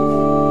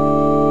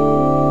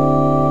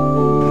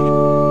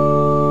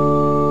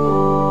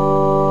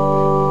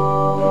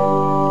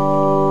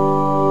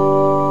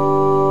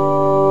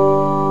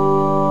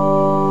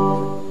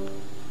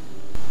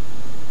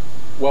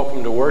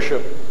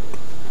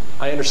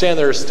understand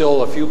there are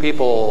still a few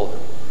people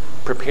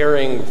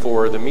preparing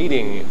for the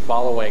meeting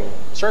following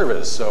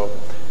service, so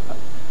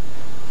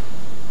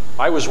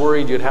I was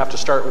worried you'd have to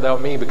start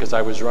without me because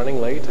I was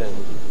running late, and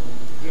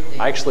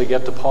I actually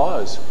get to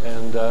pause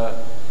and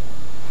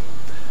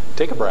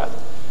take a breath.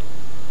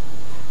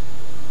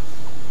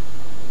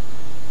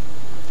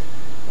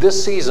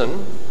 This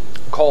season,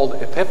 called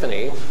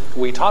Epiphany,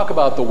 we talk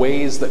about the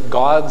ways that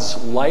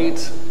God's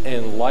light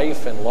and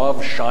life and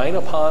love shine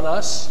upon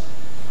us.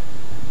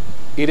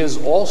 It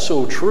is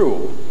also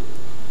true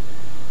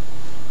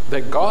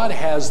that God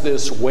has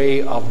this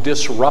way of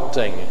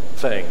disrupting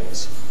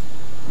things.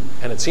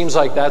 And it seems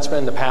like that's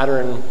been the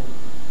pattern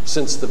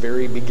since the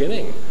very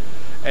beginning.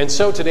 And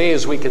so today,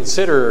 as we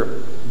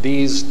consider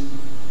these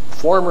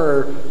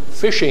former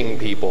fishing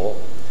people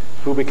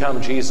who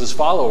become Jesus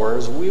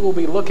followers, we will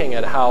be looking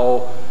at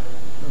how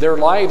their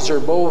lives are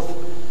both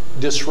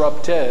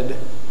disrupted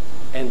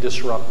and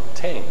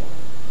disrupting.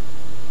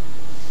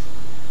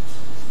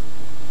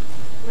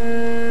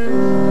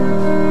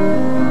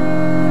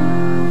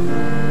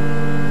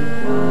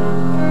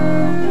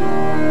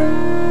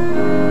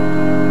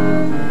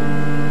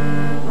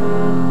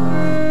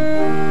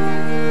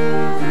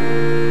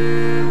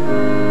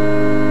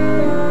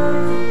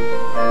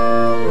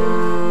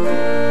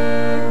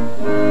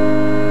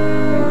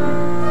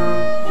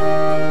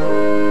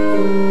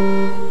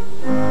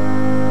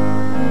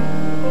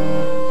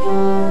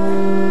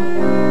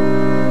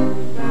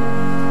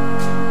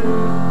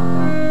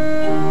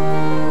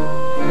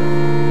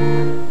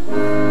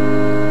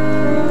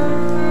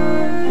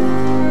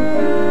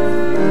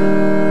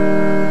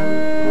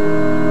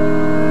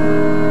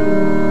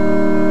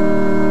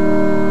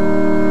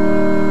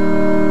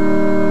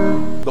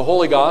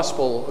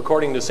 Gospel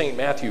according to St.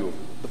 Matthew,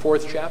 the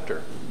 4th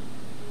chapter.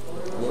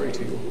 Glory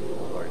to you,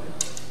 Lord.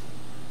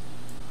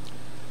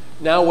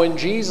 Now, when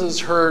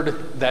Jesus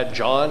heard that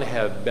John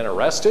had been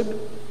arrested,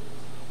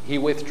 he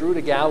withdrew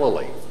to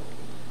Galilee.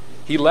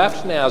 He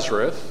left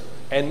Nazareth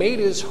and made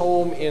his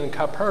home in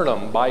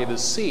Capernaum by the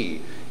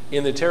sea,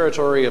 in the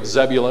territory of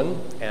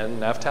Zebulun and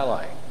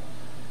Naphtali,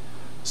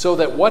 so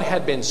that what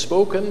had been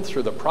spoken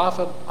through the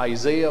prophet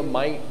Isaiah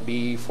might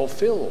be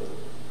fulfilled.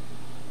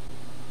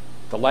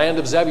 The land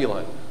of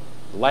Zebulun,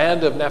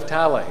 land of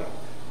Naphtali,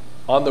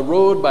 on the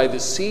road by the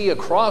sea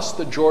across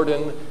the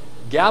Jordan,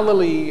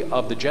 Galilee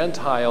of the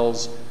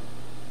Gentiles,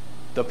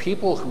 the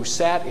people who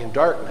sat in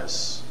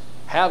darkness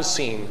have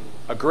seen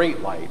a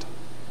great light.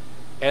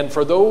 And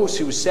for those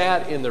who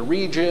sat in the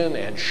region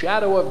and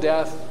shadow of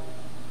death,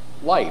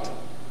 light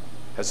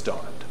has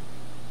dawned.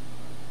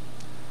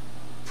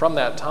 From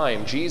that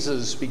time,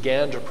 Jesus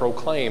began to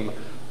proclaim,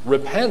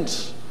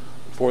 "Repent,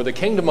 for the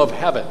kingdom of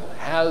heaven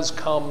has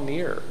come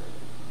near."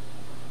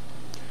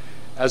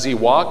 As he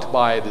walked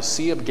by the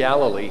Sea of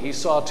Galilee, he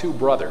saw two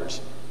brothers,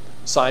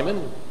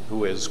 Simon,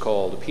 who is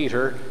called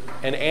Peter,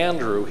 and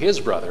Andrew, his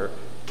brother,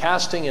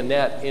 casting a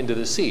net into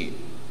the sea,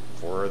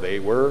 for they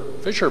were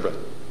fishermen.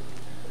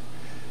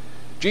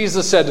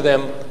 Jesus said to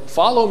them,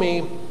 "Follow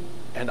me,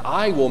 and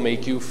I will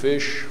make you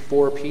fish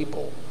for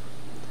people."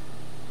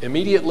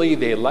 Immediately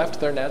they left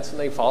their nets and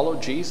they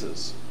followed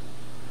Jesus.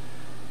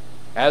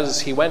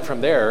 As he went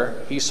from there,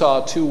 he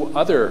saw two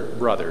other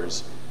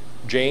brothers,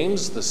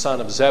 James, the son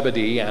of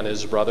Zebedee, and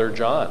his brother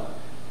John,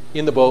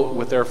 in the boat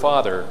with their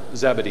father,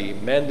 Zebedee,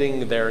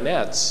 mending their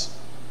nets.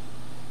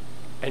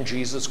 And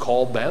Jesus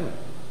called them.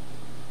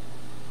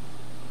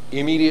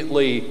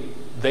 Immediately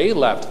they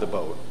left the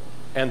boat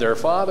and their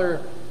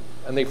father,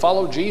 and they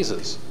followed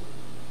Jesus.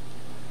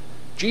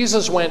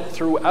 Jesus went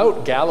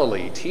throughout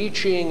Galilee,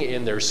 teaching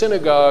in their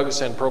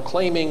synagogues and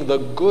proclaiming the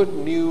good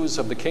news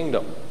of the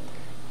kingdom,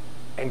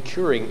 and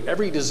curing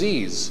every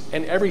disease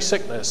and every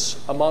sickness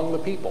among the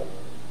people.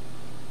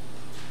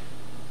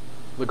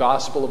 The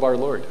gospel of our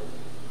Lord.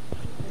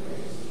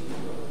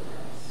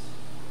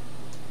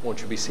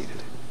 Won't you be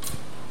seated?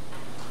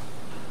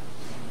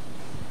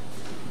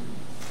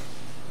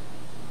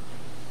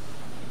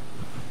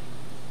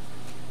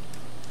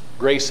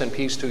 Grace and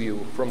peace to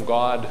you from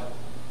God,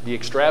 the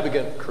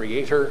extravagant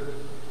Creator,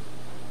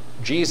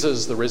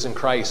 Jesus, the risen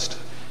Christ,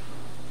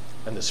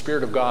 and the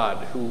Spirit of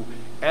God, who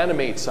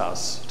animates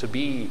us to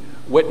be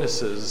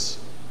witnesses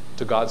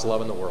to God's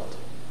love in the world.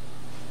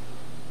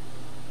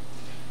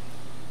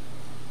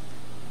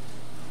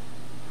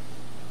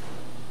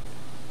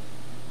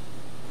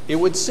 It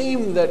would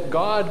seem that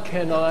God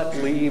cannot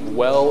leave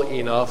well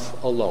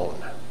enough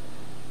alone.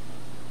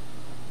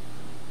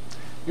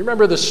 You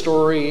remember the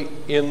story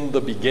in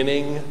the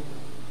beginning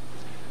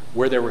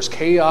where there was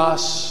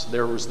chaos,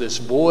 there was this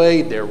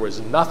void, there was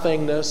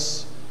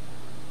nothingness,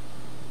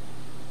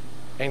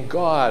 and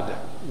God,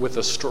 with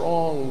a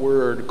strong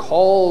word,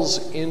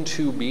 calls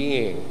into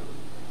being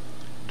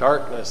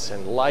darkness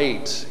and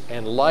light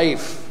and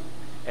life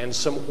and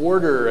some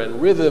order and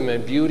rhythm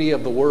and beauty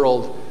of the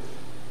world.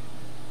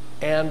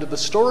 And the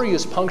story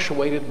is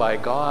punctuated by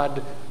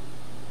God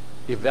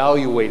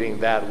evaluating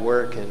that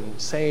work and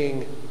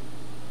saying,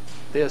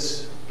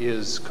 "This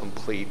is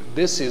complete.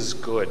 This is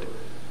good."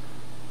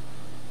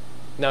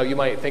 Now, you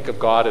might think of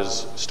God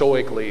as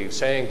stoically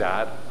saying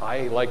that.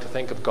 I like to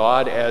think of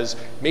God as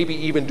maybe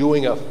even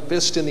doing a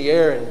fist in the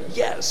air and,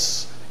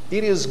 yes,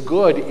 it is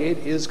good, it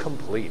is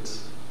complete.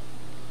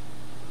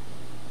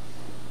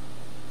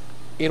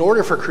 In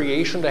order for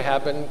creation to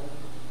happen,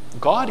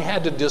 God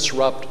had to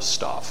disrupt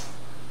stuff.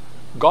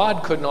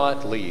 God could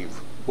not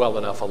leave well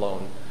enough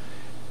alone.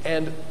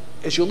 And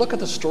as you look at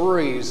the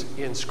stories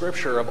in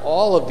Scripture of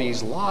all of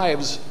these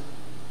lives,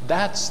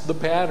 that's the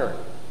pattern.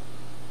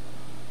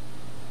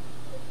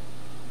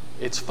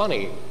 It's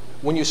funny,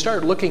 when you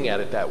start looking at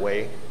it that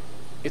way,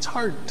 it's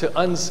hard to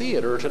unsee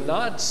it or to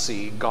not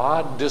see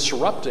God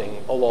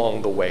disrupting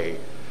along the way.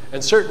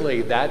 And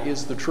certainly that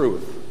is the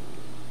truth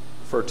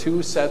for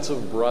two sets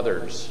of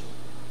brothers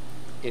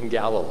in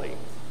Galilee.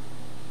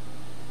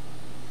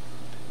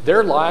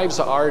 Their lives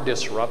are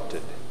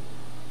disrupted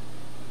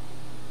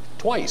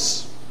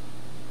twice.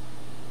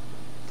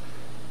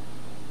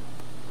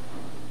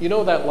 You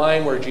know that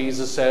line where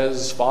Jesus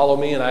says, "Follow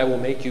me and I will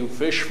make you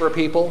fish for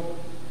people"?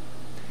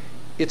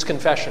 It's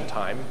confession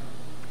time.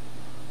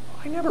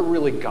 I never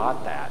really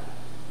got that.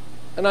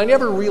 And I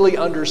never really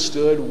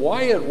understood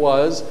why it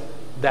was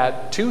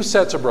that two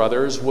sets of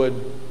brothers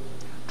would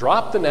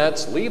drop the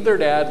nets, leave their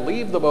dad,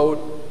 leave the boat,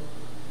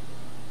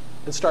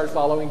 and start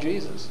following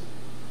Jesus.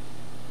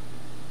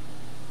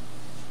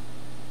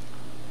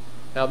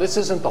 Now, this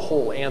isn't the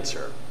whole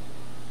answer,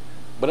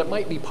 but it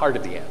might be part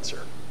of the answer.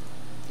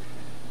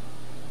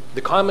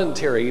 The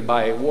commentary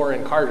by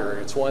Warren Carter,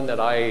 it's one that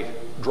I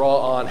draw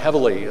on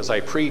heavily as I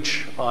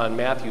preach on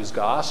Matthew's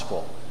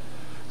gospel,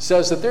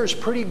 says that there's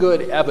pretty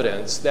good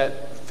evidence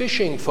that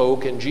fishing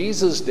folk in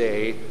Jesus'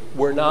 day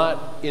were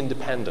not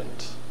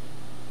independent.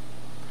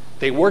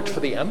 They worked for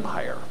the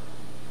empire.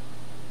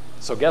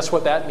 So guess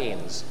what that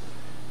means?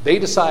 They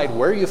decide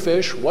where you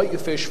fish, what you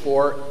fish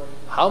for,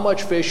 how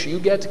much fish you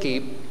get to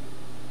keep,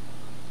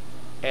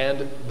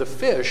 and the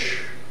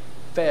fish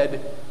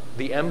fed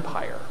the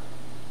empire.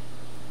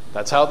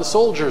 That's how the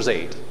soldiers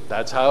ate.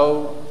 That's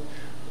how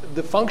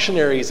the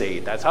functionaries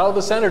ate. That's how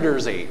the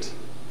senators ate.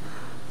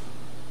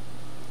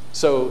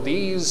 So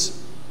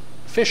these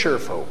fisher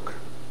folk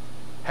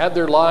had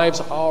their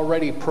lives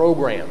already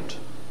programmed.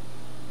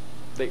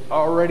 They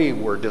already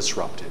were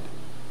disrupted.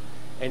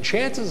 And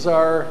chances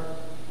are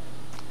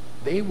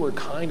they were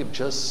kind of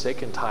just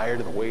sick and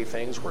tired of the way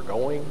things were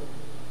going.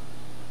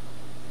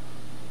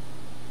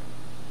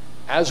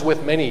 As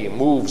with many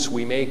moves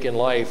we make in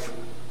life,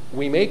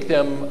 we make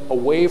them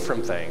away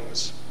from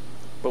things,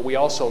 but we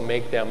also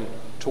make them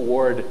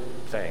toward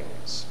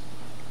things.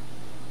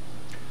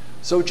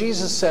 So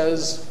Jesus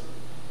says,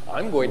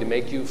 I'm going to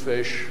make you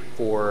fish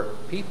for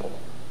people.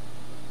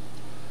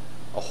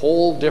 A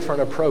whole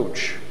different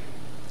approach.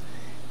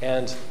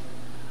 And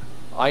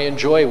I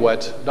enjoy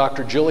what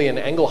Dr. Jillian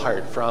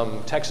Engelhardt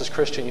from Texas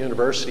Christian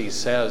University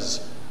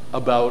says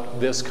about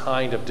this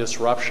kind of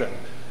disruption.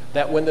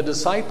 That when the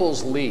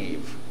disciples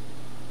leave,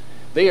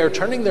 they are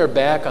turning their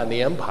back on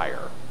the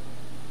empire,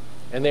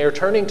 and they are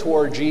turning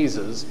toward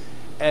Jesus,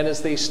 and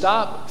as they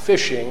stop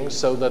fishing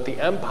so that the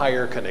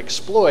empire can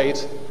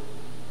exploit,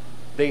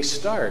 they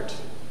start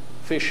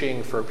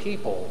fishing for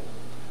people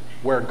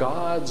where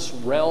God's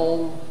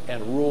realm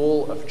and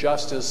rule of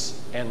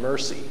justice and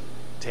mercy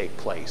take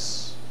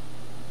place.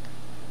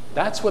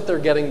 That's what they're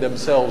getting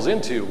themselves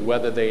into,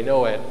 whether they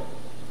know it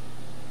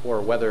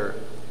or whether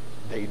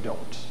they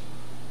don't.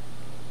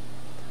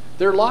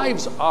 Their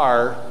lives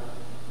are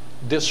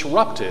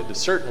disrupted,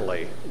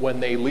 certainly, when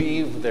they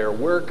leave their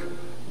work,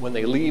 when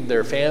they leave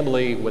their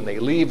family, when they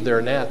leave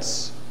their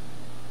nets.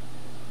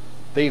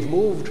 They've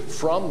moved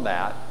from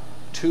that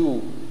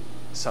to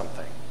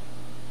something.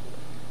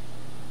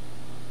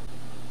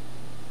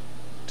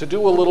 To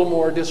do a little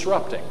more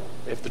disrupting,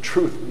 if the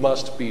truth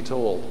must be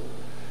told.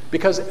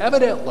 Because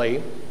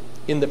evidently,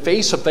 in the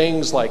face of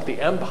things like the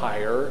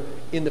empire,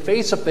 in the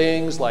face of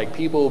things like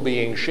people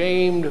being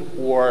shamed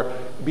or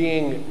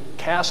being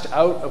cast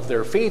out of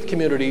their faith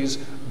communities,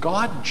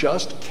 God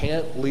just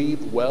can't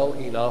leave well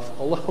enough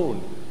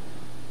alone.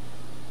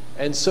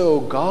 And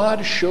so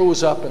God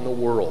shows up in the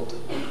world,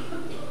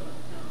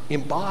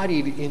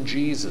 embodied in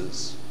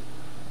Jesus,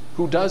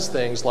 who does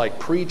things like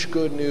preach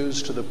good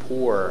news to the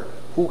poor,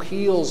 who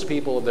heals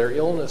people of their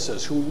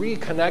illnesses, who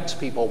reconnects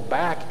people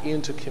back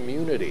into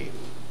community,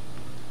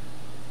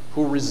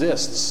 who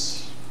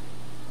resists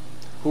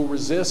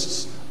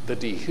the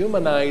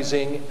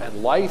dehumanizing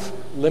and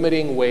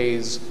life-limiting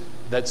ways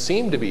that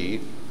seem to be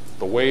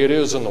the way it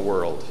is in the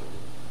world.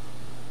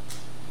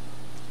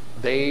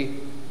 They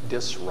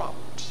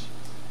disrupt.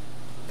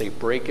 They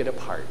break it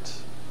apart.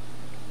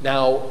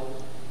 Now,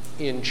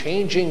 in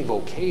changing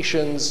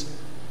vocations,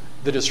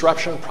 the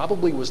disruption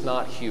probably was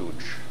not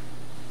huge.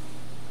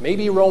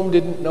 Maybe Rome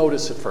didn't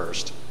notice at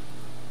first.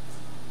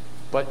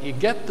 But you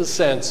get the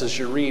sense as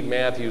you read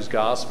Matthew's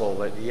gospel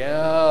that,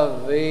 yeah,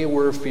 they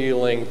were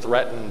feeling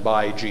threatened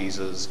by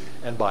Jesus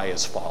and by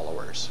his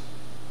followers.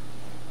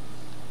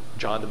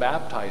 John the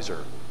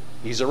Baptizer,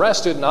 he's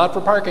arrested not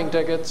for parking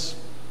tickets.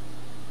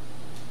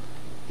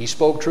 He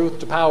spoke truth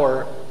to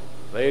power.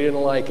 They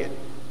didn't like it.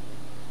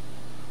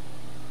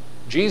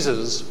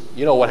 Jesus,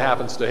 you know what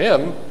happens to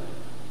him?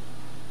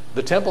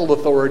 The temple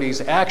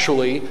authorities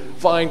actually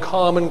find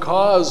common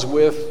cause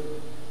with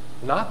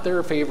not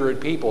their favorite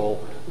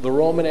people, the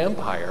Roman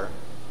Empire,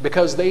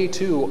 because they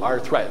too are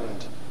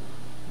threatened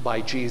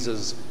by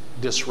Jesus'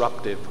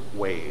 disruptive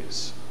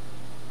ways.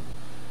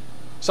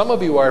 Some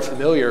of you are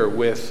familiar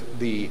with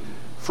the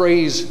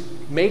phrase,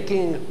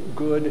 making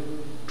good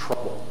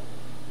trouble.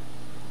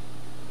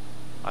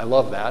 I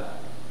love that.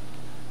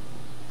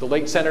 The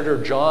late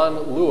Senator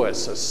John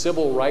Lewis, a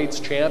civil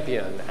rights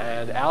champion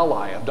and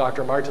ally of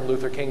Dr. Martin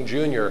Luther King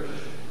Jr.,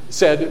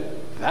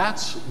 said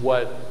that's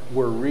what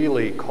we're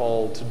really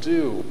called to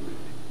do,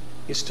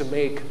 is to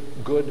make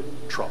good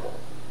trouble.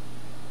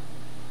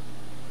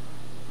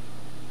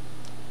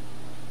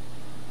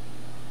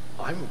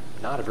 I'm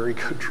not a very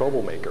good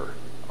troublemaker.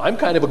 I'm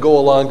kind of a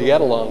go-along to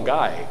get-along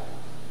guy.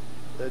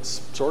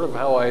 That's sort of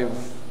how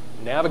I've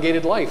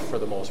navigated life for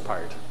the most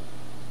part.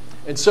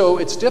 And so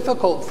it's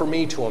difficult for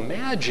me to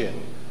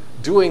imagine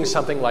doing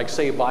something like,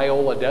 say,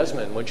 Viola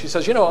Desmond, when she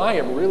says, you know, I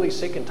am really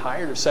sick and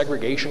tired of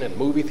segregation in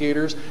movie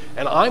theaters,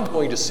 and I'm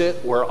going to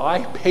sit where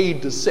I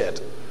paid to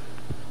sit.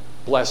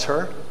 Bless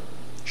her,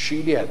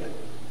 she did.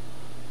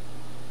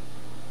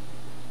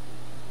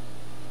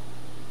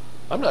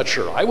 I'm not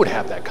sure I would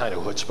have that kind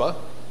of chutzpah.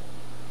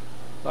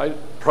 I'd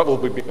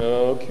probably be,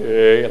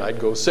 okay, and I'd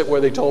go sit where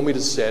they told me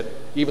to sit,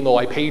 even though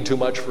I paid too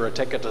much for a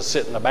ticket to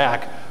sit in the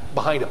back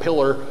behind a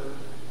pillar.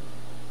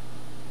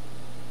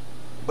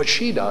 But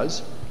she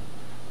does.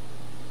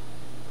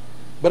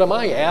 But am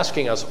I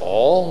asking us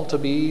all to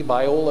be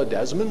Viola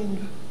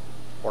Desmond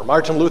or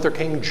Martin Luther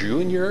King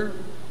Jr.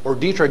 or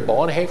Dietrich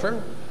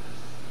Bonhoeffer?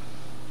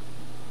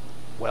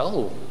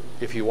 Well,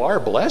 if you are,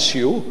 bless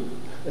you.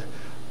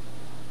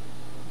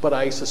 But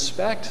I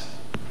suspect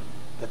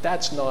that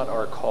that's not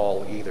our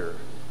call either.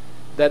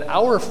 That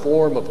our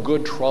form of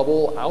good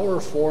trouble, our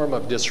form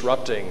of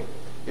disrupting,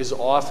 is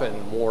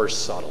often more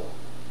subtle.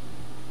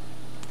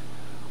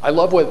 I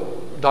love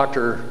what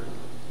Dr.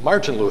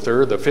 Martin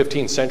Luther, the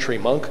 15th century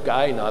monk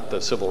guy, not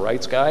the civil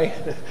rights guy,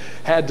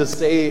 had to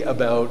say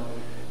about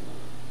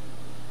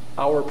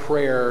our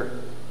prayer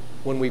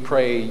when we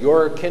pray,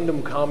 your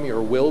kingdom come,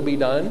 your will be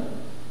done.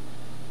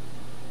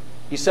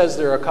 He says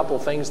there are a couple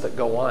things that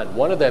go on.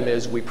 One of them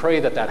is we pray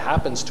that that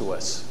happens to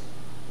us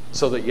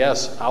so that,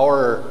 yes,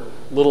 our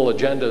little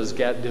agendas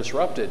get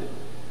disrupted,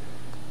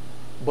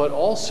 but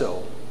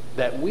also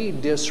that we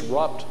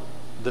disrupt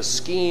the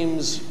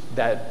schemes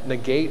that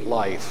negate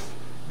life,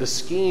 the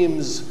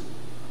schemes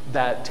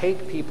that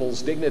take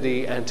people's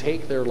dignity and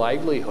take their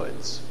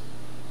livelihoods.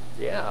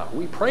 Yeah,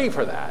 we pray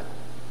for that.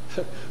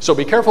 So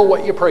be careful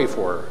what you pray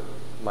for,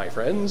 my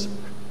friends.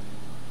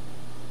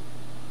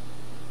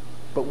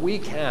 But we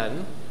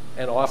can,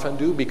 and often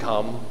do,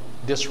 become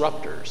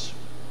disruptors.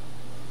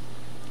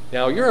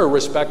 Now, you're a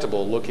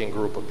respectable looking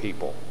group of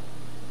people.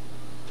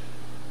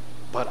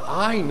 But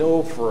I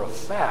know for a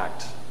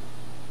fact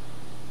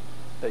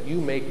that you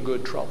make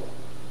good trouble.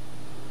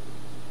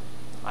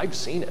 I've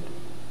seen it.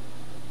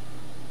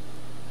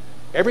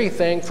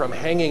 Everything from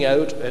hanging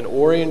out an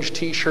orange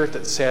t-shirt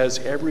that says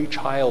every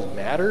child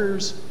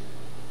matters,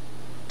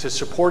 to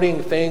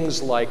supporting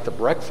things like the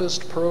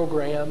breakfast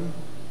program,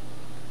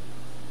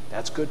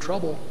 that's good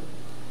trouble.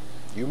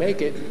 You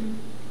make it.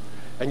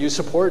 And you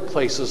support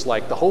places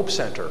like the Hope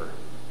Center,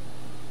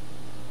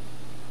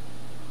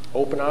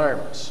 Open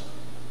Arms.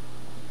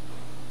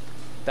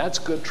 That's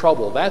good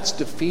trouble. That's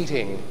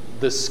defeating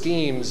the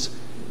schemes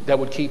that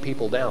would keep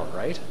people down,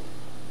 right?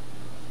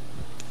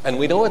 And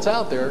we know it's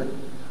out there.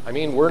 I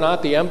mean, we're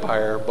not the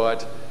empire,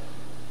 but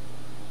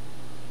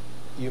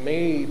you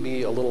may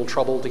be a little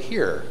troubled to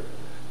hear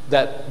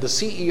that the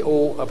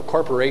CEO of a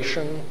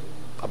corporation,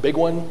 a big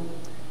one,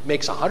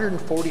 makes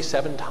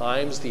 147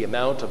 times the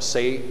amount of,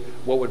 say,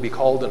 what would be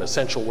called an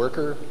essential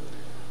worker.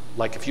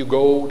 Like if you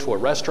go to a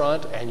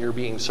restaurant and you're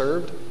being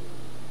served.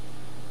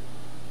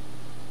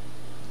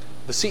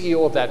 The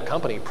CEO of that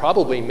company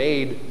probably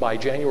made, by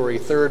January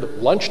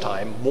 3rd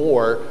lunchtime,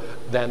 more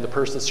than the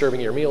person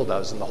serving your meal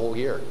does in the whole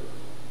year.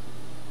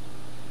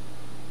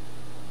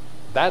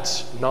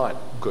 That's not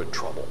good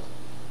trouble.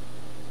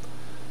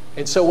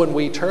 And so when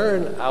we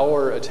turn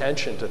our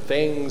attention to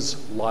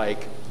things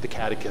like the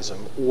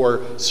catechism,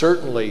 or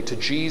certainly to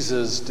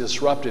Jesus'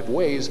 disruptive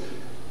ways,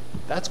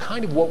 that's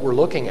kind of what we're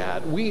looking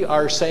at. We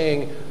are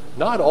saying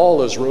not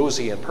all is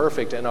rosy and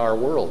perfect in our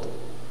world.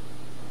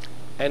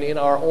 And in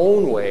our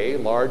own way,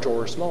 large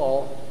or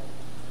small,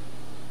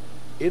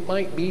 it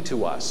might be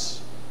to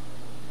us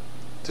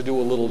to do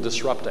a little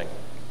disrupting.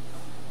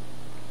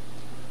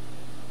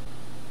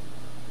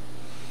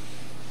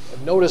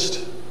 I've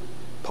noticed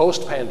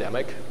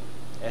post-pandemic,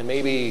 and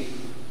maybe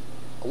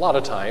a lot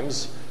of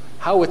times,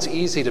 how it's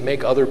easy to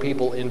make other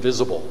people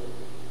invisible,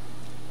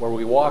 where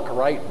we walk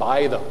right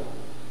by them,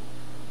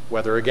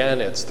 whether, again,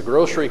 it's the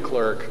grocery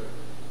clerk,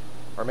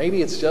 or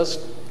maybe it's just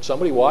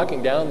somebody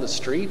walking down the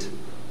street.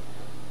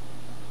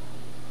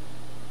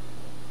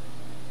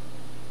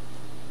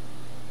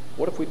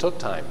 What if we took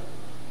time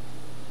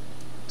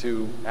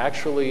to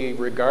actually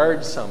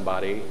regard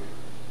somebody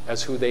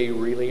as who they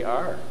really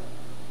are.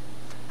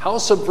 How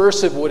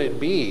subversive would it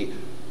be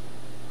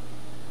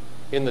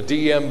in the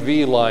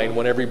DMV line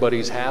when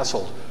everybody's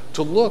hassled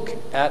to look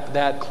at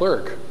that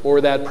clerk or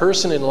that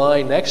person in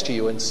line next to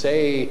you and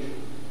say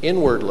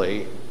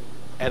inwardly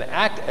and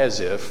act as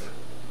if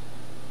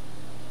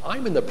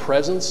I'm in the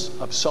presence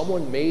of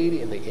someone made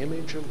in the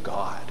image of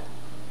God,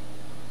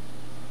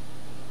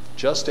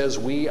 just as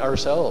we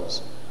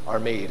ourselves are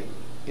made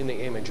in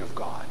the image of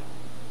God.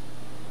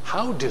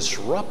 How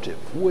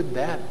disruptive would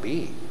that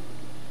be?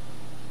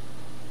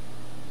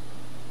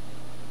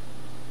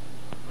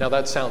 Now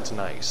that sounds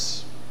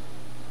nice.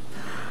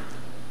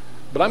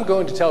 But I'm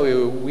going to tell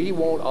you, we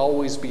won't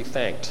always be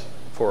thanked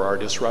for our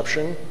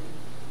disruption.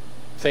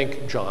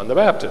 Think John the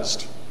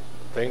Baptist.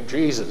 Think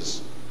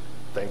Jesus.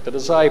 Think the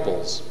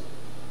disciples.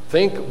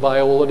 Think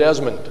Viola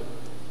Desmond.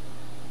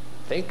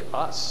 Think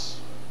us.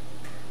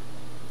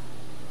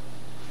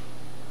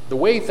 The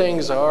way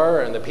things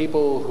are and the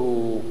people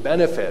who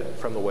benefit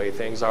from the way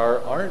things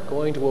are aren't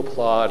going to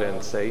applaud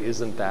and say,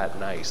 "Isn't that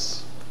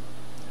nice?"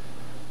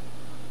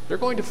 They're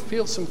going to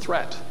feel some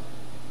threat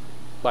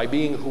by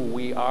being who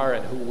we are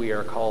and who we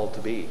are called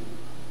to be.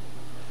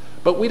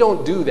 But we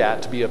don't do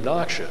that to be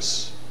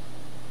obnoxious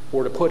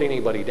or to put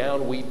anybody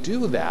down. We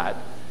do that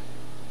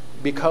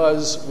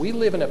because we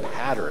live in a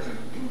pattern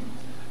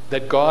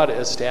that God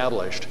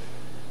established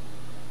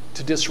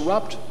to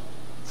disrupt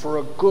for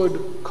a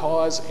good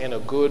cause and a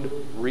good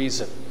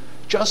reason.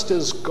 Just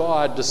as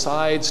God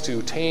decides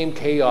to tame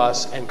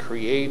chaos and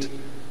create,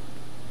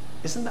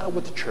 isn't that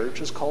what the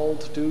church is called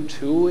to do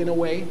too, in a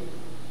way?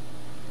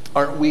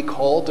 Aren't we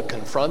called to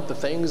confront the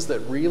things that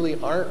really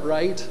aren't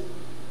right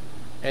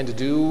and to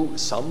do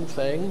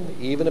something,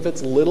 even if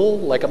it's little,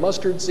 like a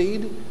mustard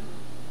seed,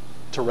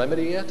 to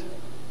remedy it?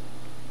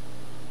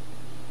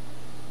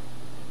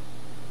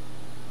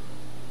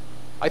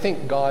 I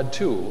think God,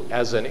 too,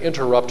 as an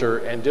interrupter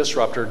and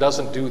disruptor,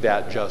 doesn't do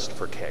that just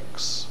for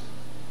kicks.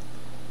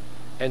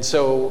 And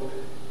so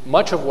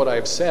much of what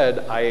I've said,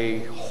 I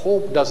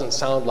hope doesn't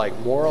sound like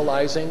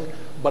moralizing,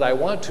 but I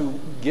want to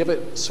give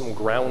it some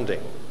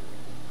grounding.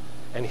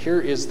 And here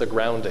is the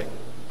grounding.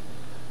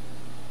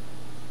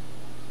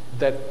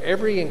 That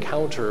every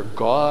encounter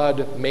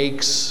God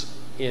makes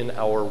in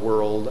our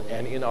world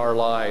and in our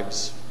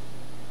lives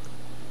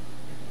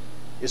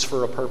is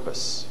for a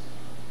purpose.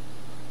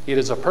 It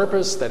is a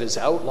purpose that is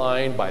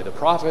outlined by the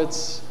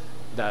prophets,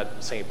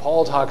 that St.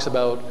 Paul talks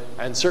about,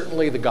 and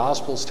certainly the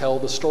Gospels tell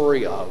the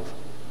story of.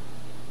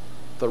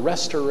 The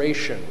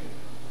restoration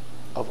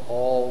of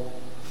all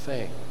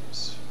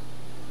things.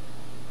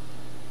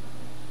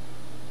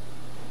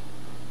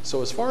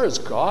 So as far as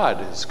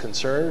God is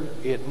concerned,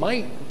 it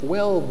might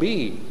well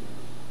be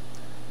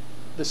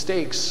the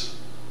stakes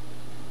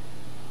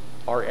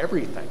are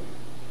everything.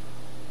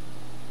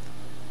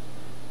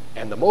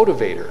 And the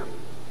motivator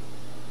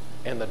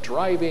and the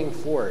driving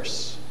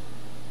force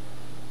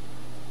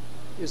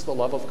is the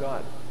love of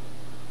God.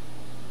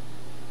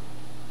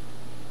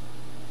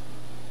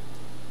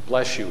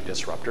 Bless you,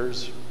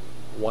 disruptors,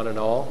 one and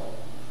all.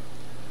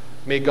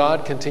 May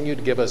God continue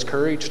to give us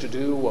courage to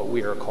do what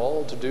we are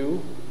called to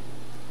do,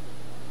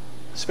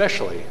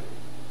 especially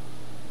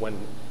when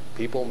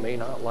people may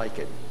not like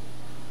it.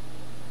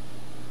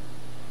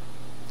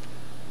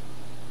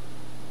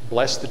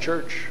 Bless the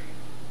church,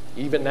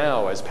 even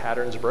now as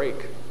patterns break.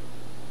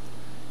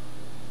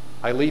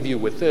 I leave you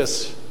with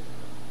this.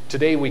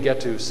 Today we get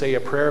to say a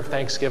prayer of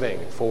thanksgiving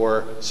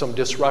for some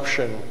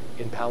disruption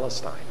in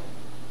Palestine.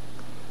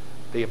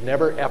 They have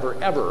never, ever,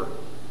 ever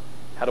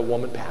had a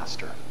woman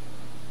pastor.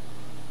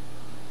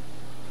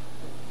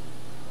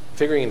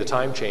 Figuring the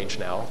time change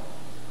now,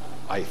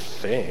 I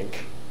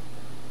think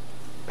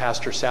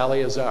Pastor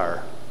Sally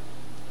Azar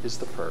is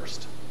the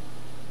first.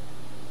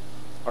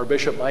 Our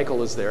Bishop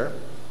Michael is there.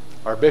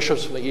 Our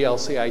bishops from the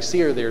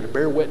ELCIC are there to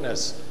bear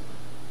witness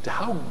to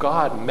how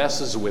God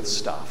messes with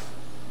stuff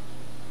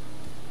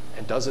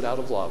and does it out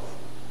of love.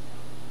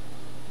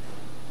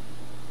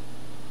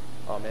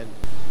 Amen.